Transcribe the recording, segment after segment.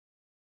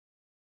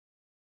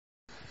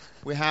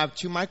We have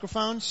 2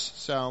 microphones,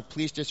 so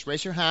please just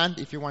raise your hand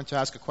if you want to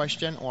ask a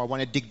question or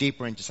want to dig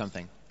deeper into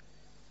something.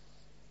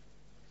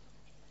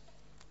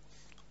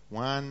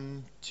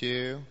 1,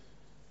 2.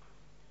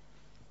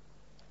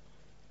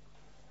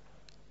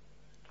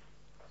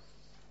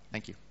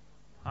 Thank you.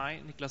 Hi,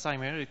 Niklas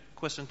Eimer.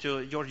 Question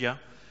to Georgia.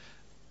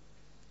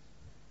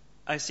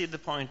 I see the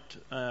point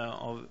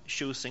of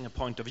choosing a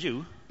point of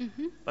view,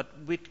 but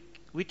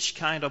which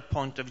kind of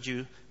point of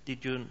view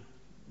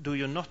do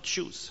you not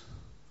choose?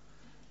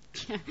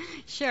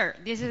 Sure,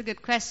 this is a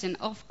good question.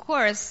 Of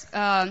course,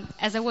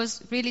 as I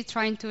was really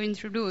trying to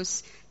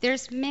introduce,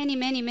 there's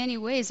many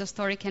ways a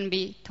story can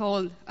be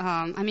told.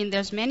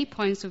 There's many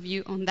points of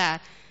view on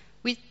that.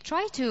 We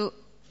try to,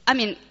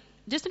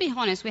 just to be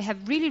honest, we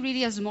have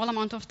really a small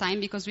amount of time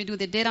because we do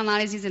the data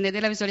analysis and the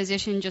data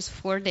visualization in just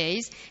 4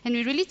 days, and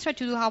we really try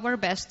to do our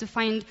best to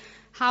find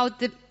how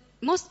the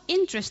most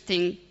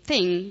interesting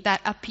thing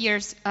that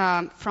appears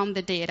from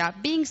the data,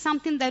 being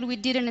something that we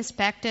didn't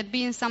expect,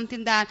 being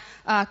something that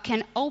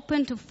can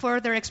open to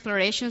further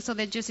exploration, so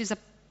that just is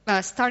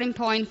a starting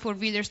point for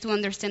readers to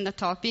understand the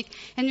topic.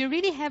 And we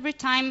really every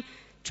time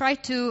try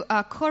to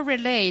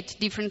correlate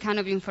different kind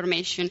of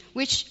information,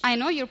 which I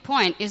know your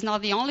point is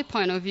not the only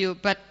point of view,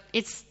 but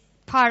it's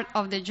part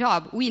of the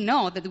job. We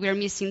know that we are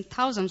missing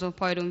thousands of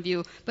points of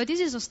view, but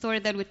this is a story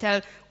that we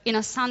tell in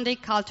a Sunday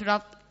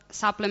cultural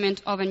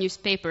supplement of a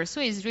newspaper.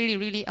 So it's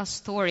really a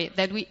story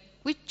that we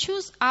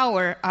choose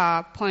our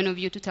point of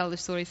view to tell the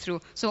story through.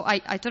 So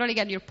I totally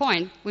get your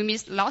point. We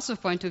miss lots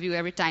of point of view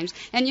every time.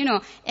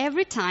 And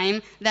every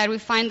time that we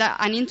find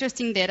an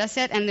interesting data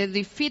set and then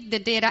we fit the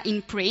data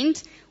in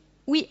print,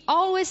 we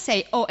always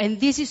say, and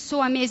this is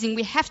so amazing,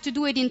 we have to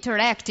do it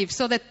interactive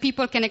so that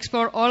people can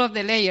explore all of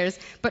the layers.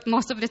 But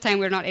most of the time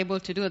we're not able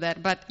to do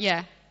that. But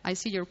yeah, I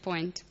see your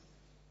point.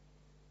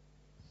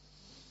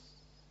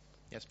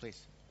 Yes, please.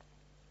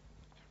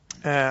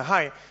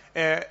 Hi.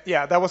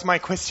 That was my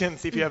question.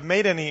 If you have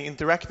made any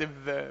interactive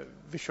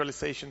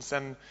visualizations,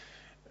 and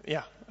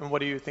what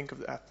do you think of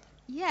that?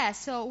 Yeah,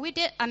 so we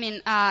did.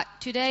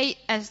 Today,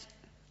 as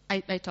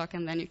I talk,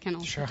 and then you can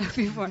also talk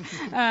before.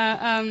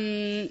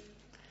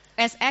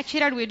 As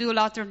Actuator, we do a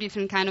lot of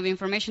different kind of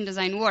information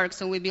design work.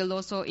 So we build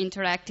also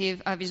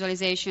interactive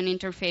visualization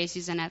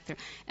interfaces,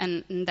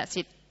 and that's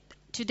it.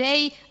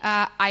 Today,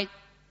 I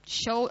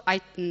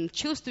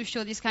choose to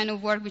show this kind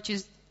of work, which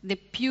is the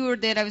pure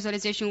data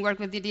visualization work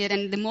with the data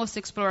and the most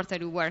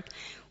exploratory work.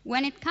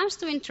 When it comes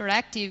to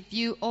interactive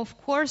view, of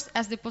course,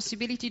 has the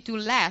possibility to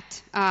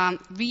let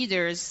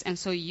readers and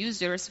so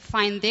users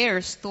find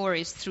their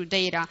stories through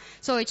data.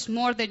 So it's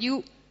more that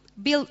you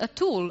build a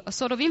tool, a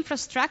sort of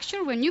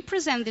infrastructure when you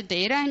present the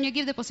data, and you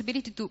give the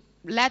possibility to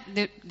let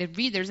the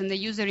readers and the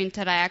user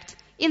interact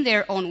in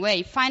their own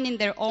way, finding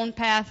their own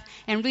path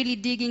and really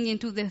digging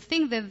into the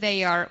thing that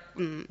they are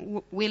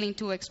willing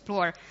to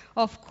explore.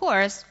 Of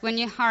course, when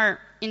you are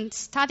in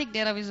static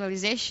data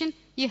visualization,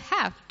 you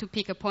have to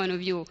pick a point of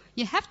view.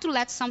 You have to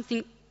let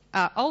something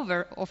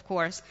over, of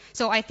course.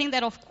 So I think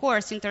that, of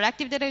course,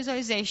 interactive data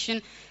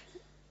visualization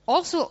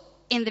also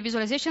in the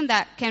visualization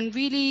that can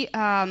really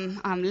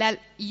let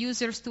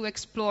users to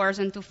explore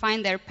and to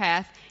find their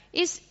path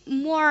is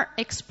more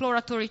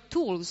exploratory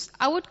tools.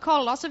 I would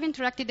call lots of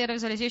interactive data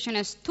visualization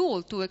as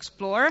tool to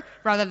explore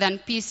rather than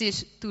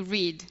pieces to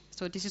read.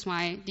 So this is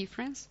my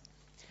difference.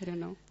 I don't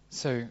know.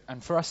 So,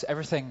 and for us,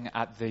 everything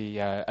at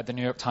the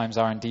New York Times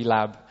R&D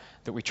lab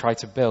that we try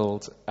to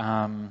build,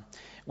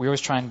 we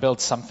always try and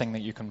build something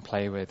that you can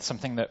play with,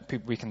 something that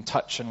we can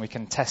touch and we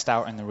can test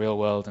out in the real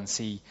world and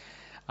see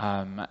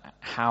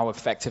how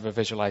effective a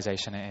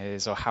visualization it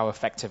is or how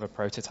effective a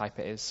prototype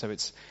it is. So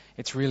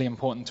it's really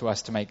important to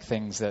us to make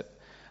things that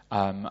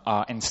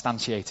are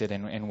instantiated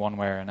in one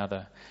way or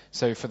another.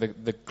 So for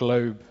the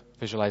globe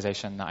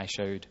visualization that I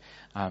showed,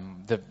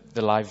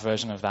 the live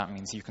version of that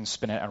means you can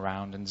spin it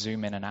around and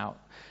zoom in and out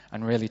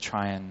and really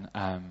try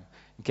and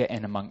get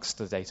in amongst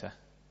the data.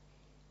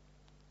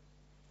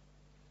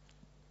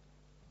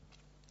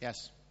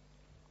 Yes.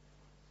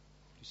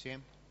 You see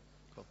him?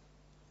 Cool.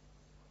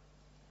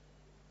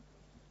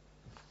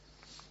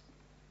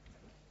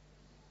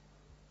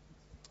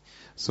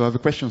 So I have a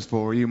question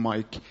for you,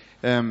 Mike.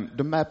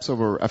 The maps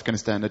over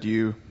Afghanistan that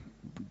you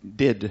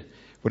did,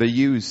 were they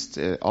used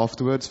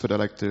afterwards for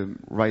to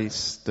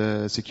raise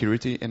the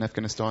security in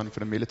Afghanistan for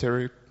the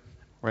military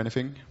or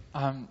anything?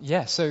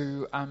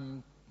 So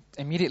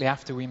immediately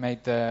after we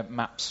made the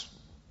maps,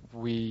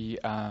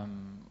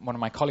 one of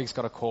my colleagues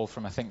got a call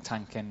from a think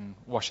tank in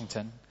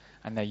Washington,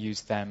 and they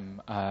used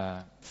them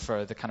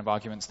for the kind of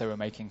arguments they were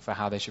making for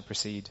how they should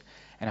proceed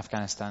in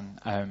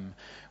Afghanistan.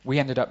 We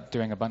ended up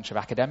doing a bunch of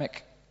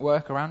academic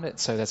work around it,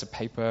 so there's a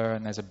paper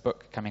and there's a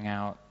book coming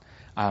out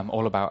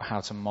all about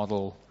how to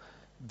model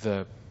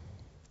the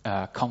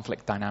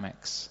conflict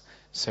dynamics.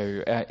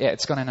 So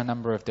it's gone in a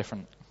number of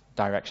different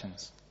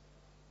directions.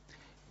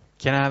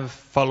 Can I have a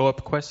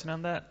follow-up question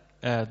on that?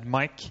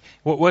 Mike,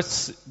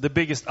 what's the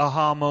biggest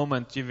aha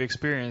moment you've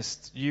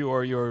experienced, you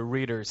or your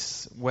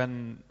readers,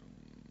 when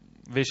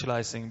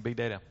visualizing big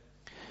data?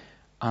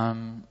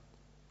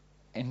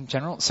 In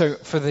general, so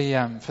for the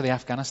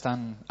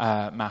Afghanistan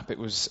map, it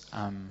was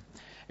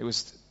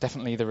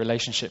definitely the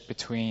relationship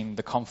between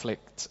the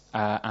conflict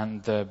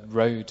and the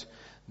road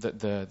that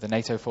the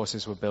NATO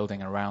forces were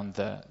building around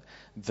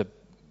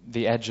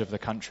the edge of the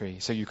country.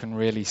 So you can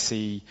really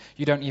see.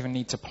 You don't even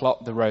need to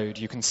plot the road.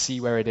 You can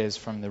see where it is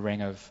from the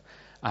ring of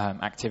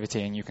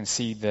activity, and you can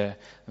see the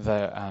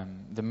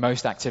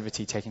most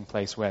activity taking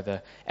place where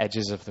the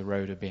edges of the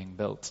road are being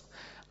built.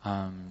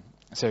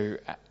 So,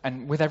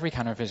 and with every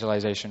kind of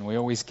visualization, we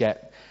always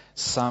get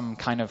some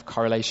kind of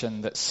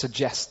correlation that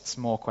suggests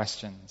more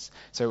questions.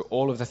 So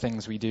all of the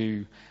things we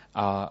do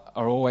are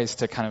always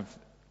to kind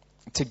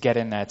of to get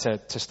in there,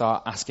 to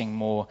start asking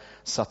more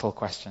subtle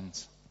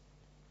questions.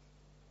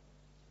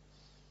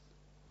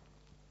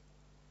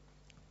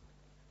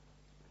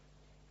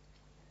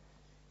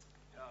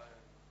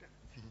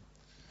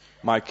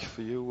 Mike,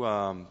 for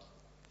you,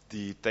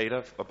 the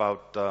data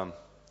about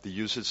the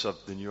usage of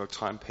the New York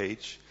Times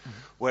page,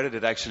 where did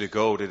it actually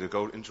go? Did it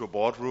go into a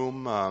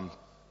boardroom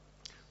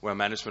where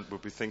management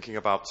would be thinking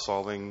about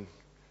solving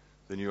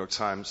the New York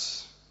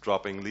Times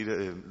dropping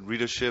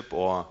readership,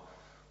 or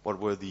what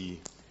was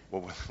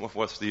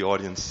the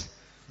audience?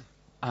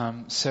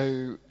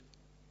 So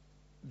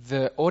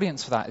the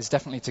audience for that is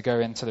definitely to go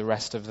into the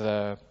rest of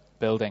the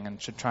building and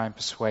to try and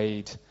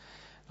persuade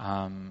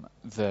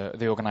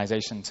the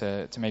organization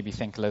to maybe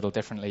think a little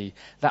differently.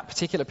 That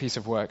particular piece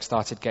of work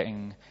started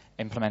getting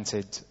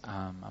implemented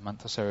a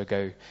month or so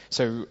ago.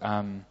 So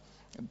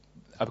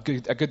a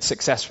good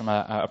success from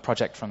a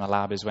project from the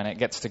lab is when it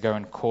gets to go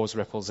and cause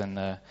ripples in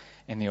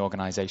the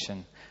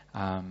organization.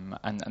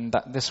 And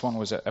this one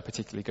was a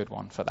particularly good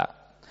one for that.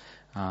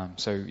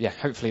 So yeah,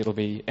 hopefully it'll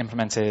be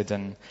implemented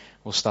and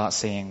we'll start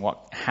seeing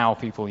how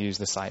people use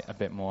the site a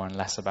bit more and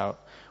less about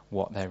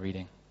what they're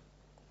reading.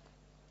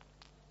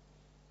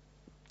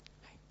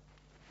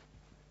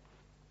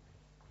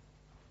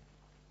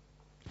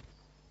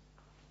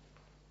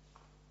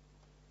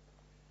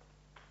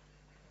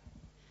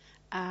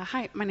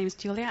 Hi, my name is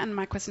Julia, and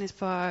my question is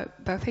for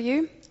both of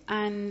you.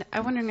 And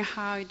I'm wondering,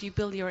 how do you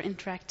build your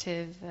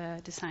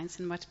interactive designs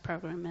and web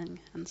programming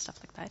and stuff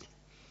like that?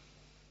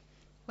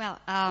 Well,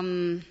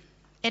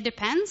 it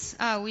depends.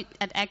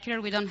 At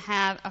Accular, we don't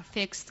have a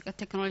fixed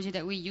technology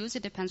that we use.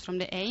 It depends from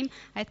the aim.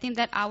 I think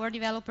that our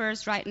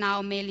developers right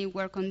now mainly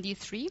work on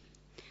D3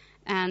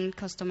 and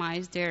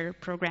customize their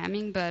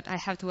programming, but I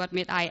have to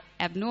admit I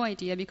have no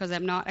idea because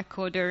I'm not a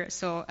coder.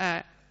 So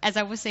as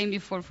I was saying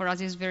before, for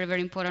us it's very, very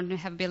important to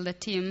have built a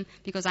team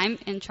because I'm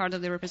in charge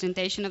of the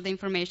representation of the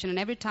information, and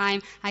every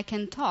time I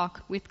can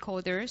talk with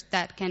coders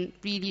that can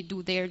really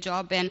do their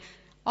job and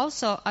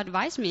also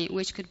advise me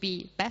which could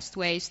be best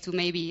ways to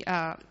maybe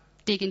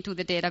dig into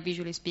the data,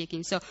 visually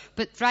speaking. So,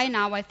 but right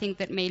now I think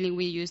that mainly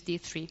we use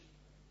D3.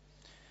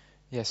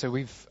 Yeah, so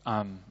we've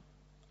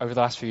over the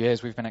last few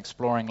years we've been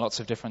exploring lots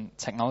of different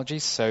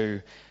technologies.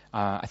 So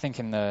I think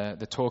in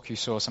the talk you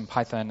saw some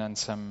Python and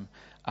some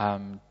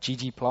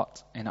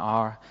ggplot in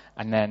R,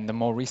 and then the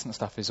more recent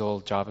stuff is all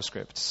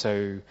JavaScript.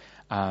 So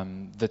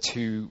the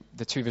two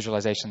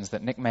visualizations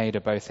that Nick made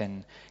are both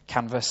in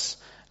Canvas,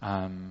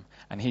 and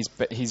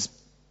he's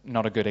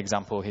not a good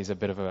example. He's a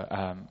bit of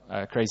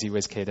a crazy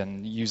whiz kid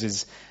and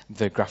uses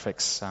the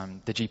graphics,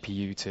 the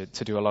GPU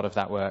to do a lot of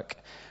that work.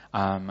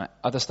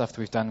 Other stuff that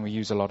we've done, we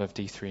use a lot of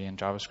D3 and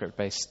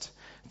JavaScript-based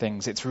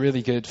things. It's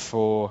really good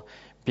for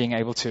being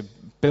able to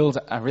build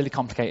a really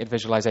complicated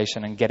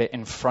visualization and get it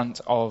in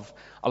front of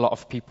a lot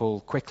of people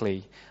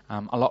quickly,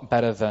 a lot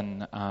better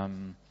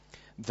than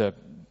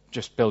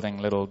just building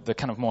the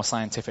kind of more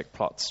scientific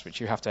plots, which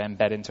you have to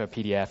embed into a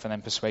PDF and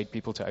then persuade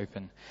people to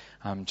open.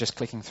 Just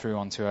clicking through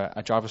onto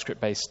a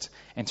JavaScript-based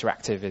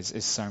interactive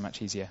is so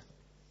much easier.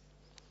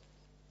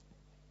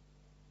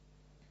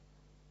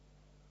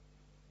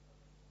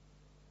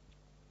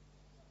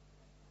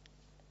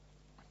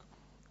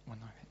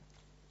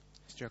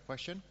 Is there a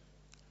question?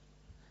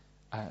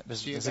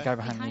 There's a guy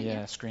behind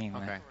the screen.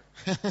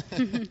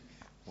 Okay.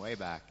 Way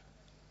back.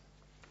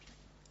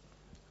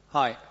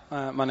 Hi,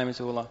 my name is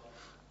Ola.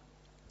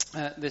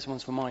 This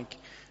one's for Mike.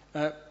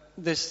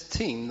 This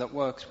team that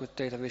works with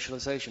data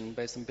visualization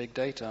based on big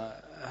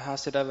data,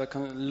 has it ever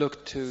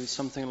looked to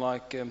something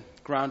like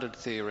grounded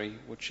theory,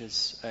 which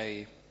is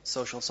a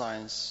social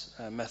science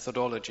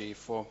methodology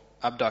for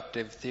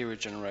abductive theory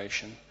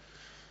generation?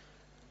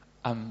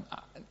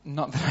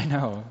 Not that I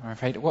know, I'm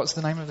afraid. What's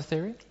the name of the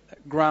theory?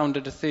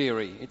 Grounded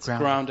theory. It's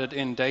grounded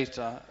in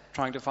data,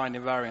 trying to find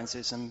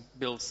invariances and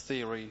builds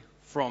theory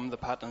from the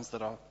patterns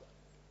that are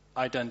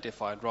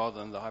identified rather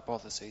than the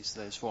hypotheses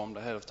that is formed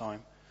ahead of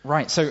time.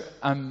 Right. So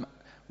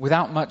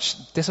without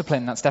much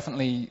discipline, that's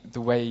definitely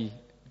the way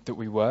that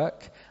we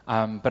work.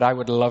 But I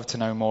would love to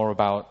know more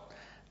about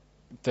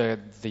the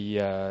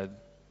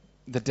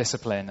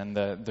discipline, and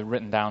the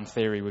written down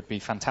theory would be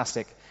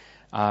fantastic.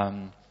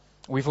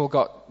 We've all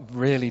got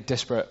really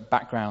disparate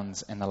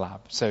backgrounds in the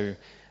lab, so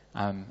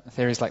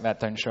theories like that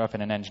don't show up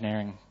in an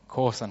engineering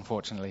course,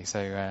 unfortunately.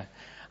 So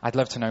I'd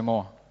love to know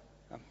more.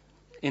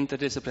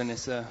 Interdiscipline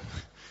is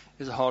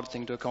a hard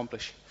thing to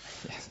accomplish.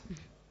 Yes.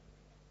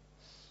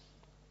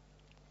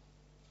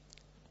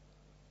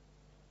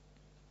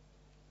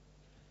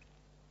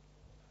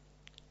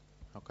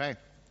 Okay.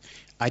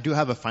 I do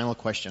have a final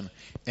question.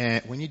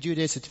 When you do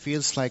this, it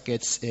feels like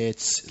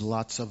it's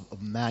lots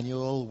of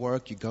manual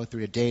work. You go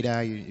through the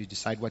data, you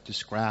decide what to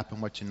scrap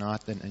and what to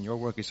not, and your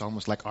work is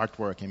almost like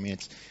artwork. I mean,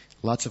 it's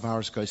lots of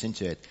hours goes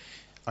into it.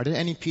 Are there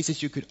any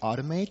pieces you could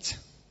automate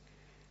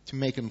to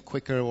make them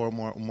quicker or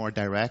more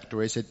direct,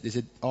 or is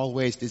it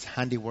always this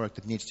handiwork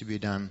that needs to be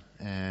done,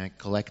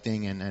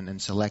 collecting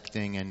and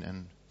selecting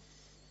and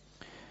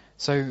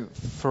So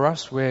for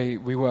us, we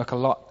work a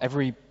lot.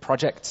 Every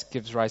project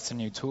gives rise to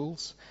new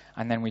tools,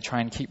 and then we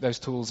try and keep those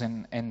tools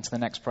into the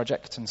next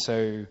project. And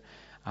so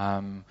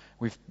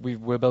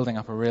we're building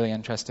up a really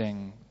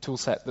interesting tool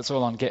set that's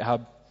all on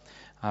GitHub,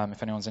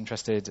 if anyone's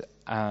interested.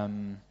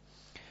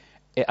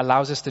 It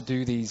allows us to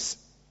do these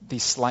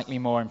slightly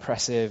more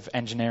impressive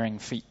engineering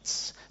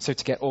feats. So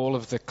to get all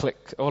of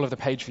the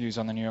page views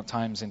on the New York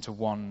Times into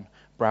one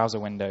browser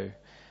window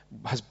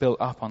has built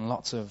up on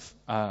lots of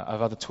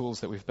other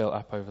tools that we've built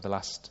up over the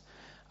last,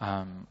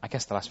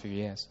 the last few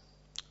years.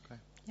 Okay.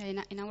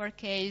 Yeah, in our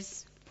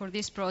case, for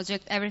this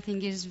project,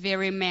 everything is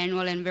very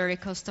manual and very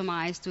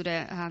customized to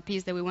the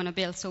piece that we want to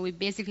build. So we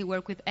basically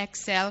work with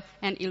Excel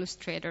and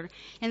Illustrator.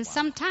 And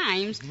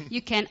sometimes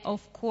you can,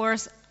 of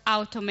course,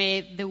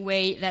 automate the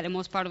way that the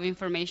most part of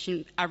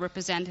information are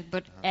represented,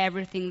 but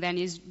everything then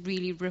is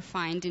really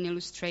refined in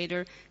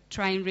Illustrator,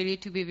 trying really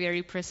to be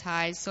very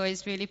precise. So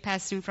it's really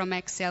passing from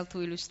Excel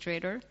to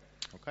Illustrator.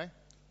 Okay.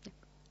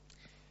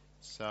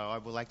 So I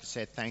would like to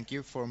say thank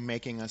you for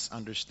making us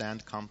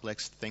understand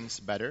complex things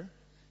better.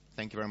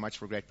 Thank you very much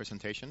for great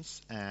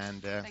presentations.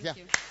 And Thank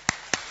you.